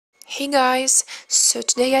Hey guys, so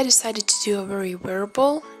today I decided to do a very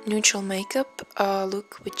wearable neutral makeup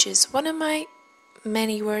look, which is one of my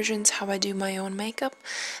many versions how I do my own makeup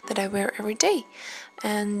that I wear every day.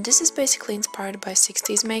 And this is basically inspired by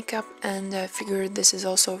 60s makeup, and I figured this is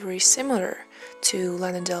also very similar to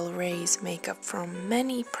Lana del Rey's makeup from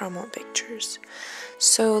many promo pictures.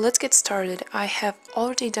 So let's get started. I have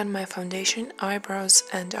already done my foundation, eyebrows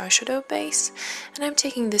and eyeshadow base, and I'm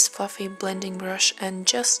taking this fluffy blending brush and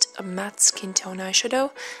just a matte skin tone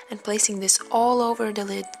eyeshadow and placing this all over the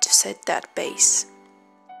lid to set that base.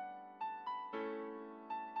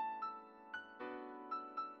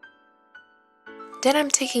 Then I'm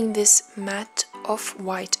taking this matte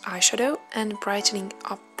off-white eyeshadow and brightening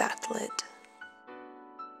up that lid.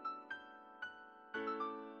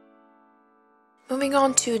 Moving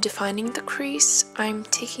on to defining the crease, I'm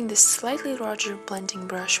taking this slightly larger blending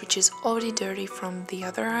brush, which is already dirty from the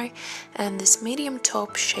other eye, and this medium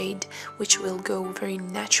taupe shade, which will go very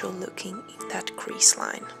natural looking in that crease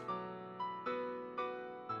line.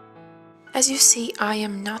 As you see, I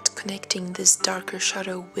am not connecting this darker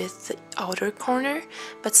shadow with the outer corner,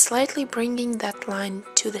 but slightly bringing that line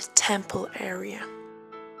to the temple area.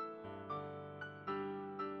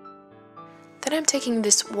 Then I'm taking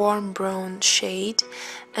this warm brown shade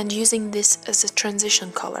and using this as a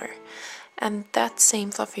transition color, and that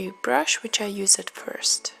same fluffy brush which I used at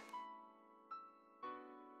first.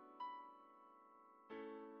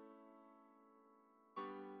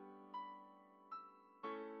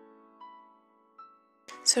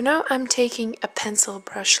 So now I'm taking a pencil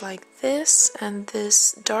brush like this and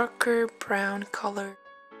this darker brown color.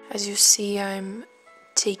 As you see, I'm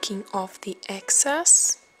taking off the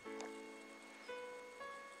excess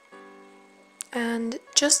and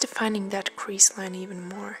just defining that crease line even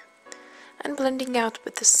more and blending out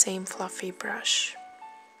with the same fluffy brush.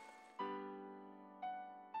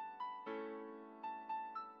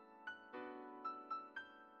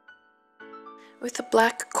 With a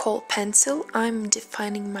black kohl pencil, I'm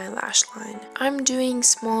defining my lash line. I'm doing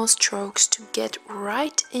small strokes to get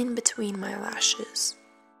right in between my lashes.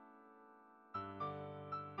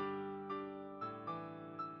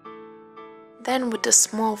 Then with a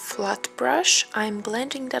small flat brush, I'm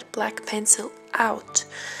blending that black pencil out,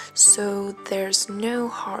 so there's no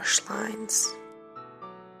harsh lines.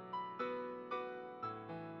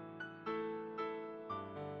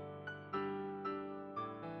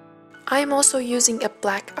 I'm also using a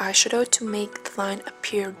black eyeshadow to make the line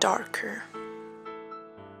appear darker.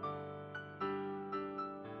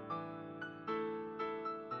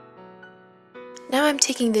 Now I'm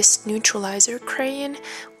taking this neutralizer crayon,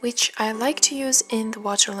 which I like to use in the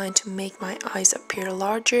waterline to make my eyes appear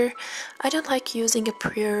larger. I don't like using a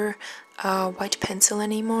pure white pencil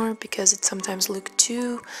anymore because it sometimes looks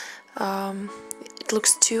too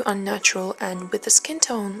unnatural, and with a skin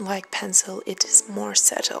tone like pencil it is more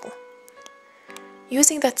subtle.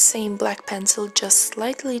 Using that same black pencil, just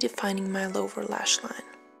slightly defining my lower lash line.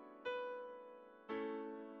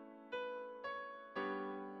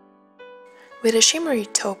 With a shimmery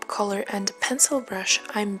taupe color and a pencil brush,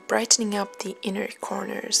 I'm brightening up the inner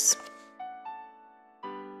corners.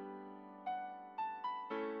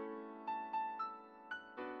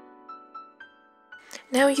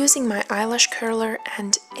 Now using my eyelash curler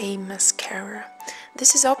and a mascara.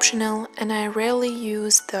 This is optional and I rarely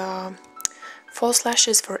use the false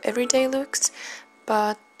lashes for everyday looks,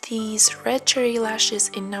 but these red cherry lashes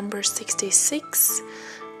in number 66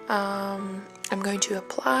 I'm going to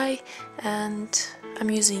apply, and I'm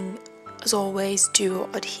using, as always, duo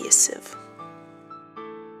adhesive.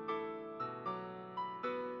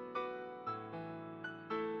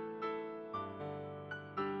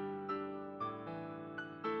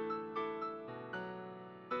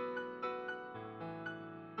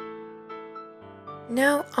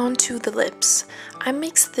 Now onto the lips. I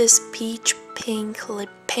mixed this peach pink lip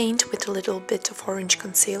paint with a little bit of orange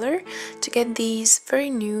concealer to get these very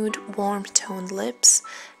nude, warm toned lips,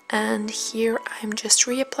 and here I'm just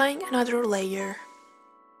reapplying another layer.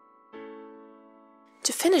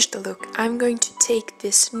 To finish the look, I'm going to take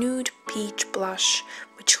this nude peach blush,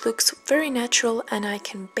 which looks very natural, and I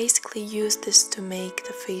can basically use this to make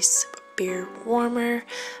the face appear warmer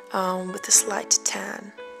with a slight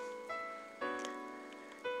tan.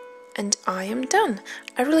 And I am done.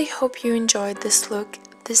 I really hope you enjoyed this look.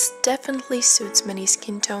 This definitely suits many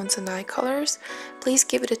skin tones and eye colors. Please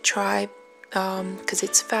give it a try because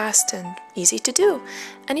it's fast and easy to do.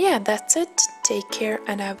 And yeah, that's it. Take care,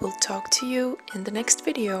 and I will talk to you in the next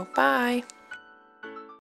video. Bye!